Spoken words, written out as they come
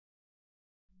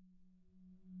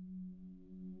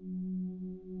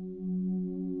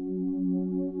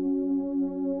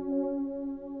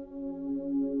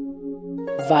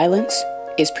Violence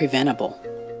is preventable.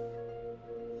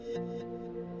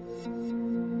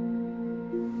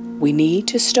 We need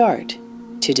to start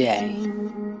today.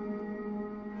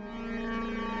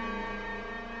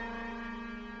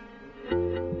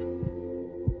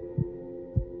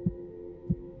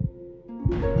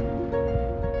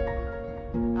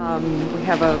 We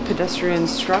have a pedestrian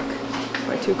struck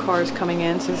by two cars coming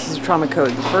in, so this is a trauma code.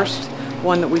 The first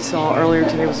one that we saw earlier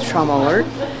today was a trauma alert,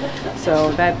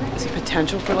 so that is a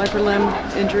potential for life or limb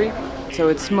injury. So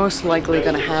it's most likely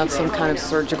going to have some kind of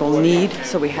surgical need,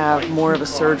 so we have more of a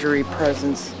surgery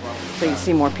presence, so you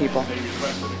see more people.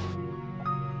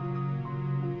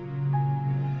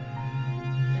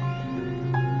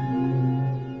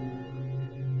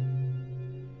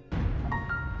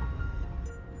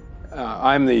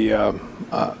 I'm the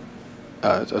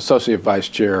Associate Vice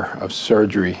Chair of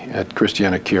Surgery at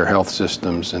Christiana Care Health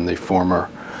Systems and the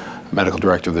former Medical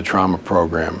Director of the Trauma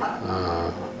Program,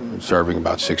 serving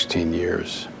about 16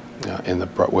 years in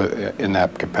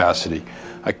that capacity.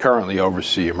 I currently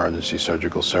oversee emergency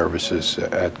surgical services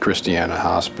at Christiana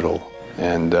Hospital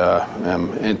and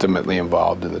am intimately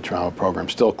involved in the trauma program,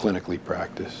 still clinically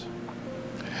practice,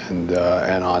 and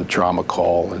on trauma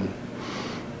call and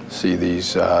see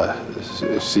these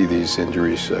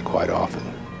injuries quite often.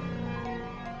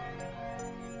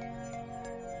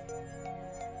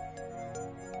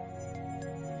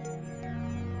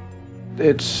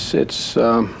 It's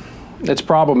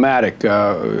problematic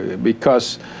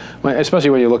because, especially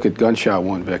when you look at gunshot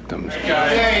wound victims.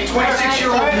 Okay,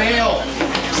 26-year-old male,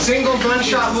 single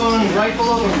gunshot wound right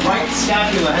below the right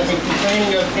scapula, has been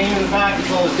complaining of pain in the back as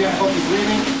well as difficulty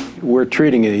breathing. We're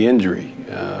treating the injury,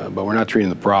 but we're not treating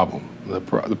the problem.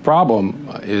 The problem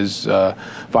is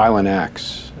violent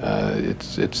acts.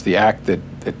 It's the act that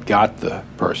got the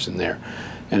person there.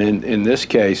 And in this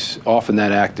case, often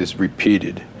that act is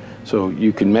repeated. So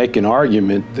you can make an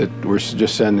argument that we're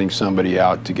just sending somebody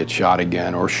out to get shot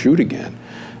again or shoot again,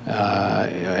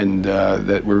 and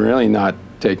that we're really not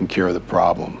taking care of the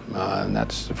problem. And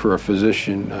that's, for a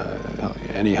physician,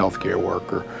 any healthcare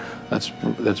worker, that's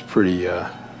pretty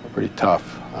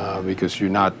tough, because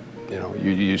you're not,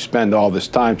 you spend all this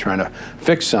time trying to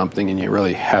fix something and you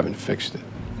really haven't fixed it.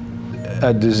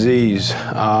 A disease,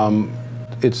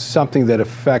 it's something that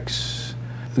affects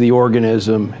the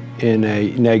organism in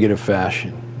a negative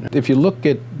fashion. If you look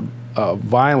at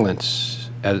violence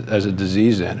as a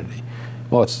disease entity,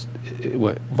 well, it's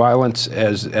violence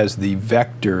as the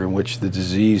vector in which the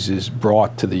disease is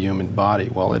brought to the human body.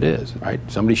 Well, it is, right?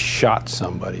 Somebody shot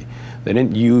somebody. They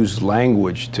didn't use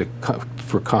language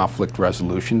for conflict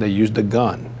resolution. They used a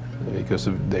gun because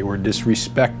they were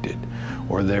disrespected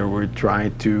or they were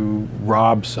trying to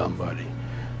rob somebody.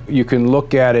 You can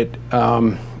look at it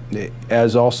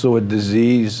as also a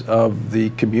disease of the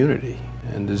community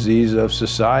and disease of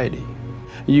society.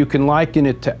 You can liken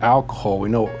it to alcohol. We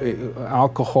know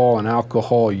alcohol and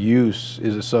alcohol use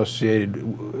is associated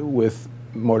with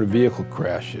motor vehicle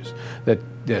crashes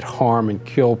that harm and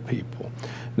kill people.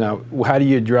 Now, how do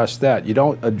you address that? You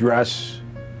don't address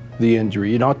the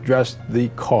injury, you don't address the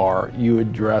car, you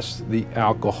address the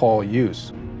alcohol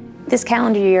use. This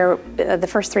calendar year, the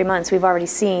first 3 months, we've already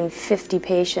seen 50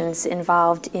 patients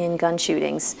involved in gun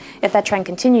shootings. If that trend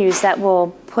continues, that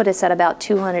will put us at about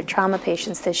 200 trauma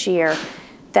patients this year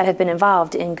that have been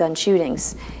involved in gun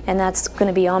shootings. And that's going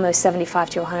to be almost 75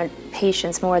 to 100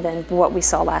 patients more than what we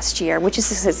saw last year, which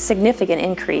is a significant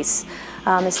increase,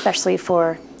 especially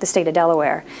for the state of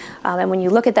Delaware. And when you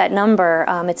look at that number,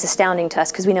 it's astounding to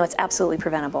us because we know it's absolutely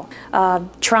preventable.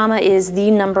 Trauma is the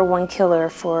 #1 killer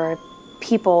for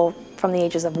people from the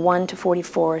ages of 1 to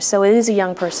 44, so it is a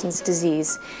young person's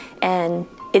disease, and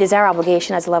it is our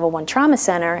obligation as a Level 1 trauma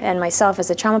center and myself as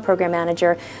a trauma program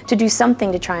manager to do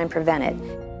something to try and prevent it.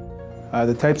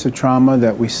 The types of trauma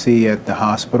that we see at the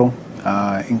hospital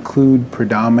include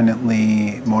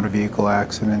predominantly motor vehicle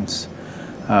accidents,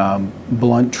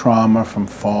 blunt trauma from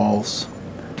falls.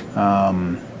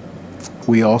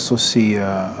 We also see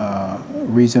a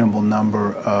reasonable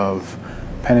number of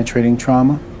penetrating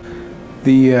trauma.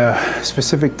 The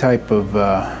specific type of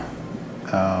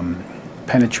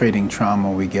penetrating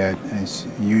trauma we get is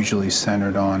usually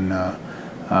centered on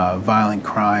violent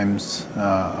crimes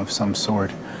of some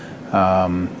sort.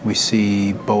 We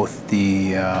see both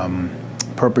the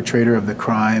perpetrator of the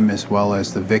crime as well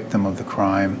as the victim of the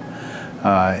crime.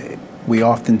 We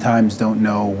oftentimes don't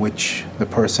know which the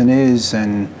person is,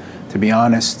 and to be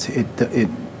honest,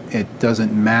 it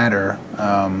doesn't matter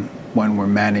when we're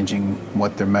managing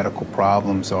what their medical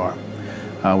problems are.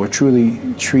 We're truly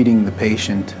treating the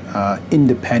patient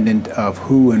independent of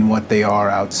who and what they are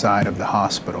outside of the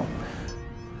hospital.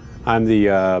 I'm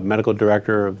the medical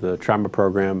director of the trauma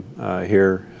program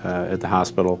here at the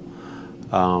hospital.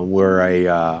 We're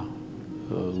a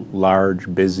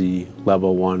large, busy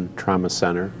Level 1 trauma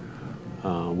center.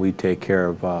 We take care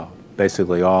of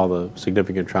basically all the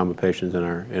significant trauma patients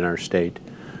in our state.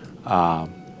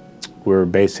 We're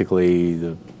basically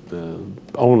the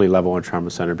only Level 1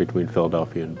 trauma center between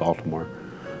Philadelphia and Baltimore.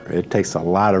 It takes a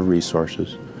lot of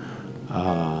resources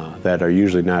that are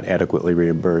usually not adequately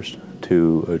reimbursed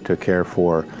to care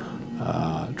for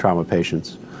trauma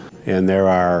patients. And there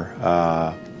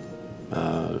are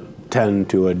 10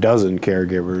 to a dozen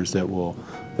caregivers that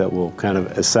will kind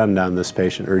of ascend on this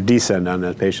patient, or descend on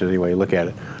that patient, any way you look at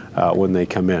it, when they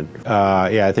come in.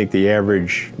 Yeah, I think the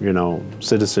average,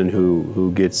 citizen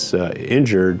who gets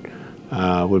injured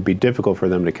would be difficult for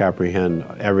them to comprehend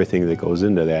everything that goes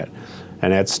into that.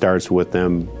 And that starts with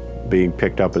them being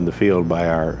picked up in the field by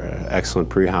our excellent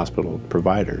pre-hospital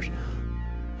providers.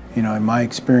 In my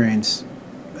experience,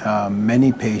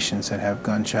 many patients that have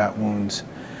gunshot wounds,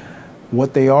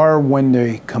 what they are when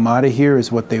they come out of here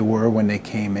is what they were when they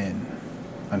came in,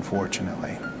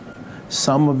 unfortunately.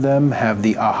 Some of them have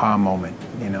the aha moment.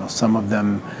 Some of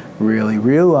them really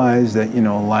realize that,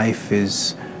 life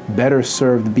is better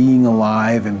served being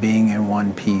alive and being in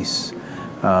one piece.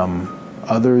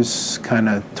 Others kind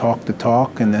of talk the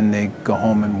talk and then they go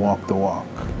home and walk the walk.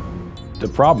 The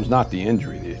problem's not the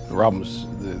injury. The problem's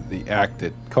the act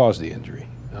that caused the injury.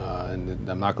 And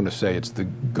I'm not going to say it's the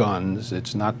guns.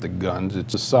 It's not the guns.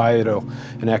 It's societal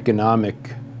and economic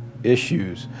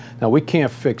issues. Now, we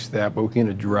can't fix that, but we can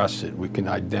address it. We can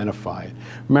identify it.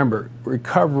 Remember,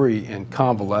 recovery and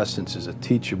convalescence is a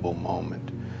teachable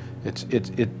moment.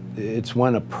 It's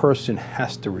when a person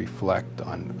has to reflect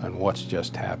on what's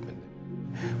just happened.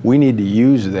 We need to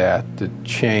use that to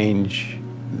change,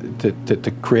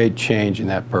 to create change in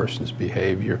that person's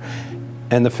behavior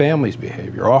and the family's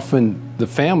behavior. Often the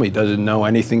family doesn't know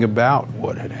anything about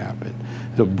what had happened.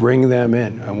 So bring them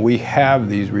in, and we have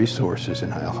these resources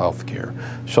in health care,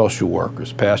 social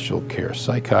workers, pastoral care,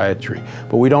 psychiatry,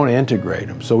 but we don't integrate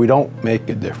them, so we don't make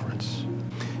a difference.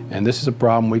 And this is a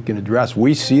problem we can address.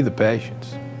 We see the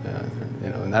patients,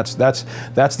 and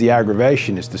that's the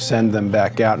aggravation, is to send them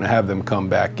back out and have them come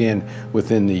back in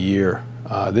within the year.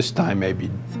 This time maybe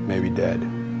dead.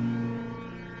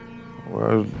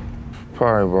 Well,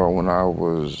 probably about when I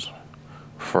was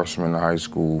freshman in high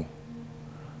school.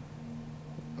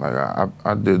 Like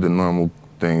I did the normal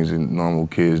things that normal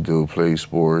kids do, play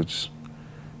sports,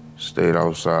 stayed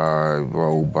outside,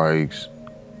 rode bikes,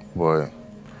 but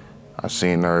I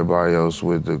seen everybody else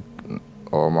with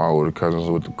all my older cousins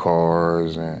with the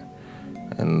cars and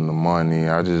the money.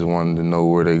 I just wanted to know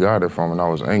where they got it from, and I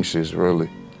was anxious, really.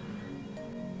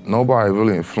 Nobody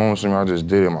really influenced me, I just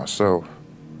did it myself.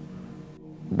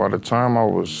 By the time I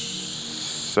was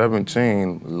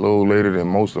 17, a little later than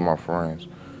most of my friends,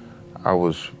 I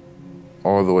was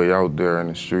all the way out there in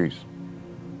the streets.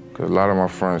 Because a lot of my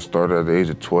friends started at the age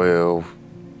of 12,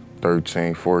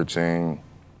 13, 14.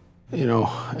 In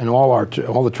all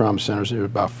the trauma centers, there's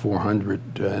about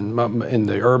 400, and in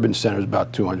the urban centers,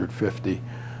 about 250.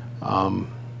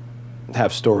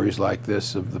 Have stories like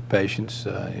this of the patients.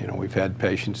 We've had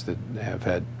patients that have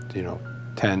had,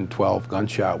 10, 12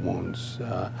 gunshot wounds,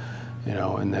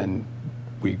 and then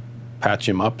we patch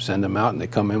them up, send them out, and they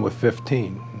come in with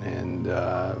 15. And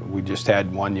we just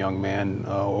had one young man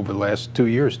over the last 2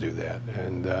 years do that.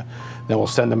 And then we'll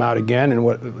send them out again, and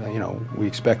we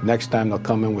expect next time they'll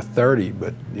come in with 30.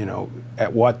 But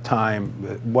at what time,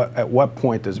 at what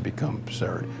point does it become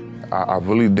absurd? I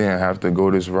really didn't have to go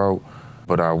this route,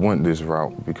 but I went this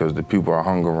route because the people I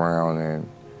hung around and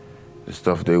the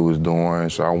stuff they was doing,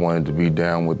 so I wanted to be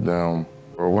down with them.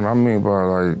 Or what I mean by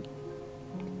like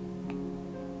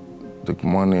the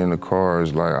money in the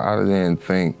cars, like I didn't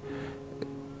think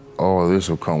all this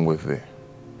would come with it.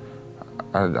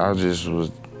 I just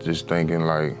was thinking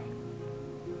like,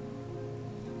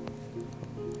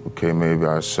 okay, maybe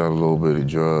I sell a little bit of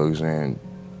drugs and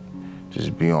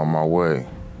just be on my way.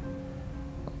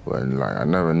 But like I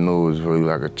never knew it was really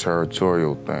like a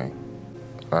territorial thing.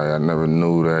 Like I never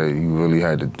knew that you really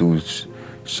had to do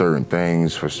certain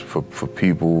things for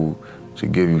people to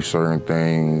give you certain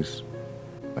things.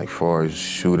 Like far as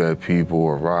shoot at people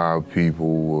or rob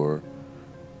people or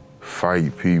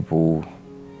fight people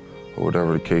or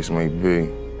whatever the case may be.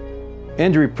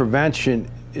 Injury prevention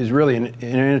is really an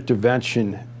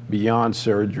intervention beyond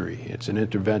surgery. It's an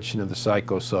intervention of the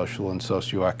psychosocial and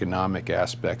socioeconomic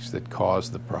aspects that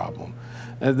cause the problem.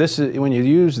 And this is when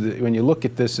you look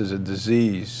at this as a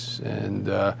disease,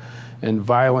 and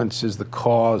violence is the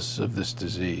cause of this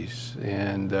disease,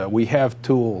 and we have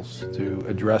tools to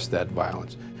address that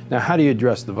violence. Now, how do you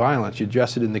address the violence? You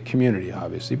address it in the community,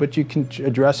 obviously, but you can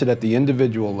address it at the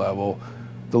individual level,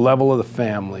 the level of the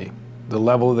family, the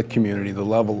level of the community, the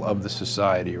level of the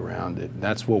society around it. And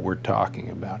that's what we're talking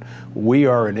about. We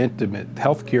are an intimate,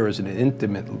 healthcare is an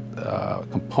intimate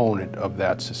component of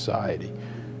that society.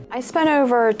 I spent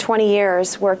over 20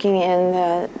 years working in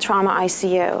the trauma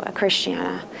ICU at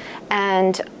Christiana,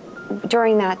 and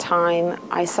during that time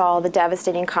I saw the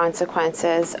devastating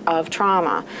consequences of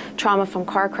trauma. Trauma from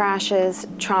car crashes,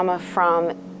 trauma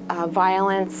from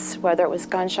violence, whether it was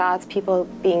gunshots, people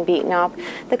being beaten up.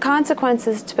 The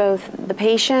consequences to both the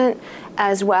patient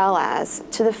as well as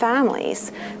to the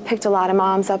families. Picked a lot of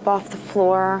moms up off the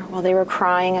floor while they were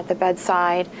crying at the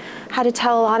bedside. Had to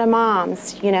tell a lot of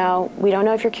moms, you know, we don't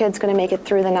know if your kid's going to make it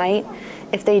through the night.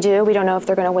 If they do, we don't know if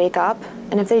they're going to wake up.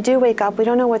 And if they do wake up, we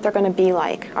don't know what they're going to be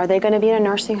like. Are they going to be in a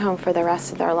nursing home for the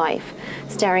rest of their life,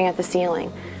 staring at the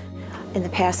ceiling? In the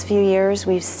past few years,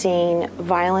 we've seen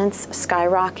violence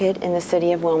skyrocket in the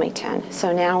city of Wilmington.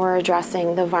 So now we're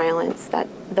addressing the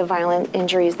violent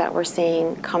injuries that we're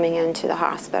seeing coming into the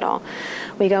hospital.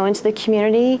 We go into the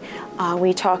community,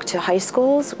 we talk to high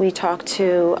schools, we talk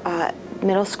to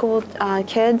middle school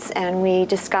kids, and we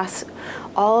discuss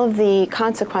all of the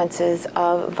consequences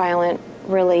of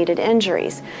violent-related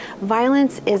injuries.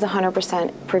 Violence is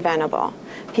 100% preventable.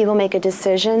 People make a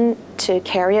decision to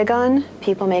carry a gun.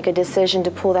 People make a decision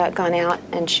to pull that gun out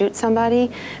and shoot somebody.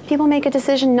 People make a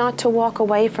decision not to walk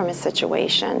away from a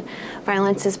situation.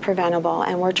 Violence is preventable,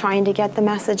 and we're trying to get the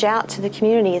message out to the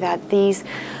community that these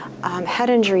head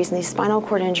injuries and these spinal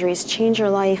cord injuries change your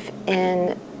life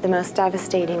in the most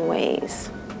devastating ways.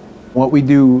 What we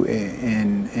do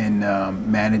in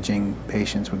managing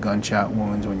patients with gunshot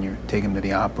wounds when you take them to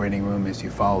the operating room is you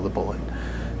follow the bullet.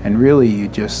 And really you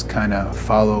just kind of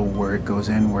follow where it goes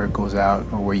in, where it goes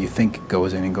out, or where you think it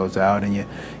goes in and goes out, and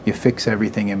you fix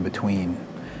everything in between.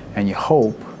 And you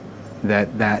hope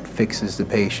that that fixes the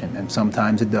patient. And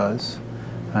sometimes it does,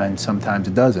 and sometimes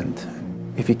it doesn't.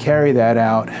 If you carry that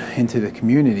out into the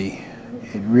community,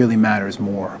 it really matters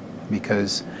more,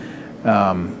 because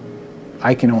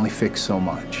I can only fix so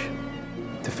much.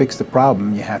 To fix the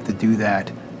problem, you have to do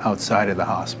that outside of the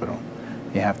hospital.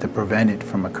 You have to prevent it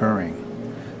from occurring.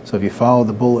 So if you follow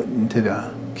the bullet into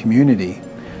the community,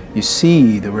 you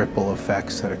see the ripple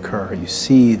effects that occur. You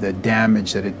see the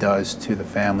damage that it does to the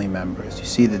family members. You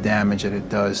see the damage that it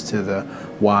does to the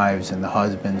wives and the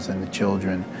husbands and the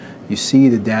children. You see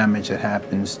the damage that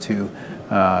happens to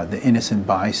the innocent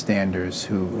bystanders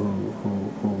who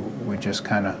were just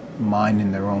kind of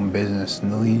minding their own business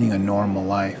and leading a normal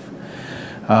life.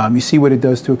 You see what it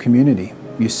does to a community.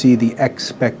 You see the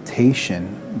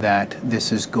expectation that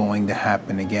this is going to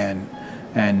happen again,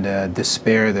 and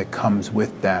despair that comes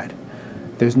with that.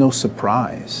 There's no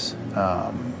surprise.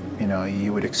 You know,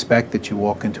 you would expect that you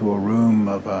walk into a room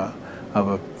of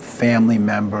a family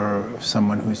member, of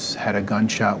someone who's had a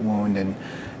gunshot wound, and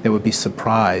they would be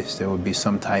surprised. There would be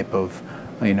some type of,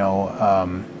 you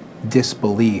know,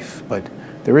 disbelief, but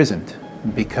there isn't,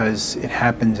 because it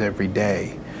happens every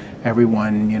day.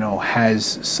 Everyone, you know,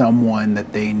 has someone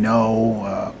that they know,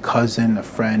 a cousin, a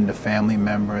friend, a family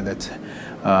member that's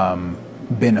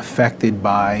been affected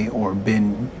by or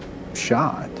been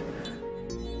shot.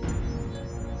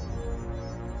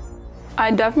 I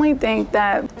definitely think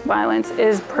that violence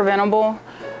is preventable.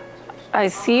 I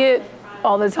see it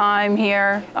all the time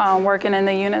here, working in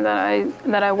the unit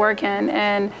that I work in,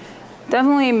 and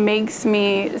definitely makes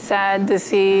me sad to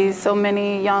see so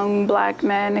many young black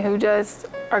men who just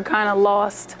are kind of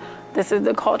lost. This is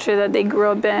the culture that they grew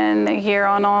up in. They hear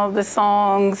on all the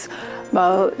songs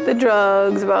about the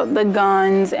drugs, about the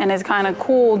guns, and it's kind of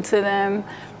cool to them.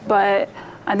 But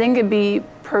I think it'd be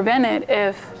prevented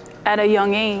if at a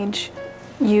young age,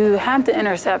 you have to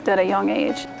intercept at a young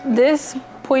age. This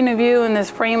point of view and this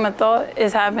frame of thought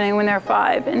is happening when they're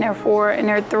 5 and they're 4 and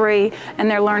they're 3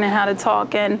 and they're learning how to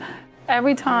talk. And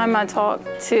every time I talk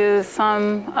to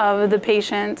some of the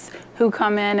patients who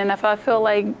come in, and if I feel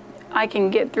like I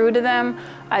can get through to them,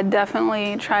 I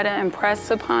definitely try to impress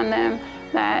upon them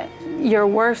that you're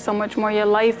worth so much more, your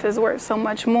life is worth so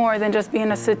much more than just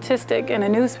being a statistic in a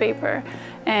newspaper.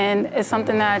 And it's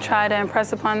something that I try to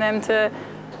impress upon them to,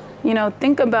 you know,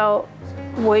 think about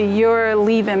what you're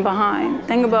leaving behind.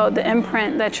 Think about the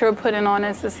imprint that you're putting on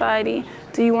in society.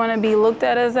 Do you want to be looked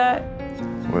at as that?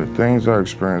 Well, the things I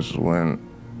experienced when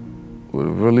What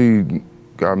really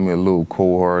got me a little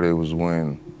cold-hearted was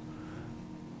when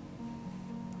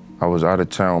I was out of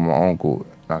town with my uncle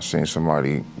and I seen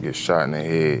somebody get shot in the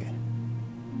head,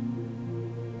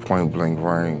 point blank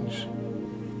range.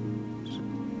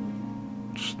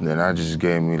 Then that just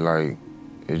gave me like,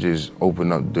 it just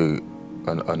opened up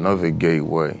another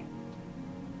gateway.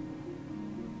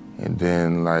 And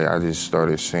then like I just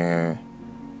started seeing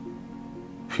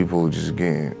people just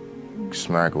getting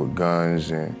smacked with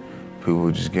guns and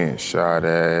people just getting shot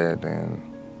at and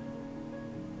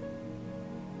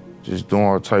just doing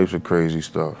all types of crazy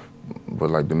stuff. But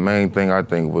like the main thing I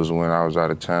think was when I was out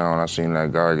of town, I seen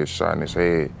that guy get shot in his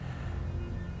head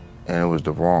and it was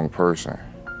the wrong person.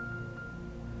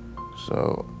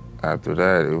 So after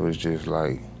that, it was just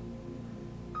like,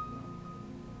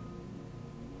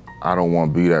 I don't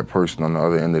want to be that person on the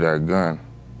other end of that gun.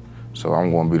 So I'm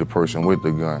going to be the person with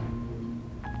the gun.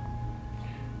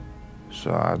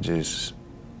 So I just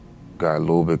got a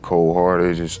little bit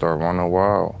cold-hearted, just started running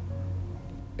wild.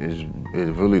 It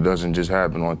really doesn't just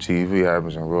happen on TV, it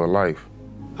happens in real life.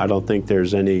 I don't think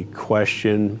there's any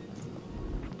question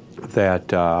that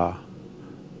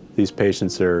these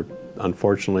patients are,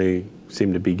 unfortunately,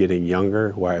 seem to be getting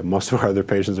younger, while most of our other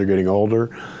patients are getting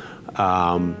older.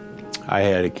 I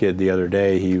had a kid the other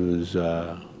day, he was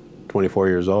 24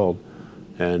 years old,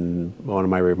 and one of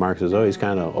my remarks is, oh, he's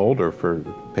kind of older for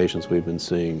patients we've been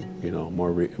seeing, you know,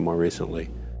 more recently.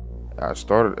 At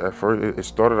first, it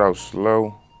started out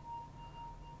slow,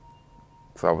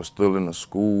 because I was still in the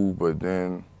school, but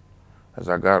then as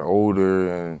I got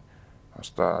older and I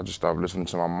just stopped listening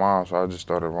to my mom, so I just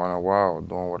started running wild,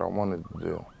 doing what I wanted to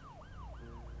do.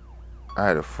 I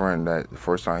had a friend that the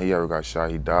first time he ever got shot,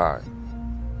 he died.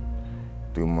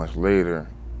 3 months later,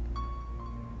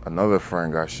 another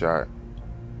friend got shot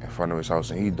in front of his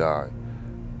house and he died.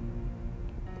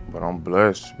 But I'm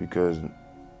blessed because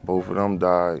both of them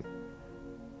died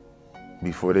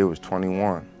before they was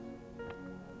 21,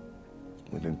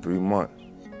 within 3 months.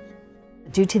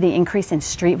 Due to the increase in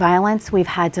street violence, we've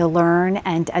had to learn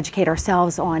and educate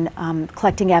ourselves on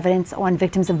collecting evidence on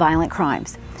victims of violent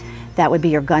crimes. That would be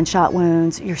your gunshot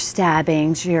wounds, your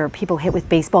stabbings, your people hit with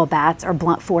baseball bats or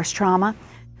blunt force trauma.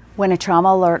 When a trauma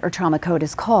alert or trauma code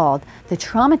is called, the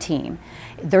trauma team,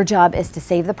 their job is to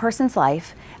save the person's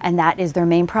life, and that is their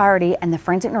main priority, and the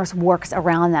forensic nurse works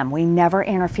around them. We never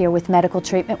interfere with medical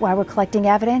treatment while we're collecting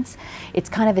evidence. It's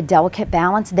kind of a delicate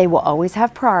balance. They will always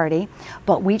have priority,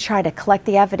 but we try to collect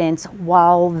the evidence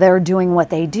while they're doing what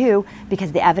they do,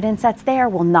 because the evidence that's there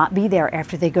will not be there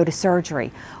after they go to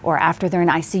surgery or after they're in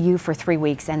ICU for 3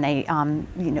 weeks and they,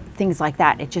 you know, things like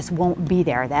that. It just won't be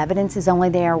there. The evidence is only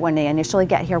there when they initially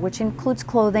get here, which includes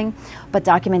clothing, but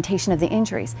documentation of the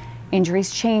injuries.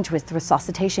 Injuries change with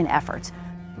resuscitation efforts.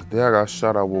 The day I got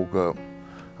shot, I woke up.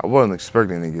 I wasn't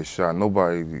expecting to get shot.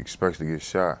 Nobody expects to get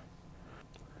shot.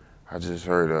 I just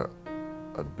heard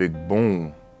a big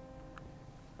boom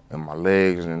and my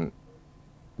legs and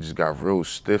just got real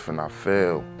stiff and I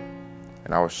fell.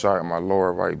 And I was shot in my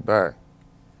lower right back.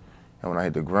 And when I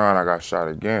hit the ground, I got shot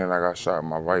again and I got shot in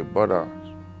my right buttocks.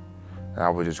 And I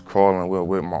was just crawling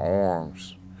with my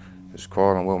arms. Just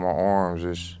crawling with my arms,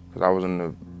 just because I was in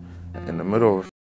the middle of a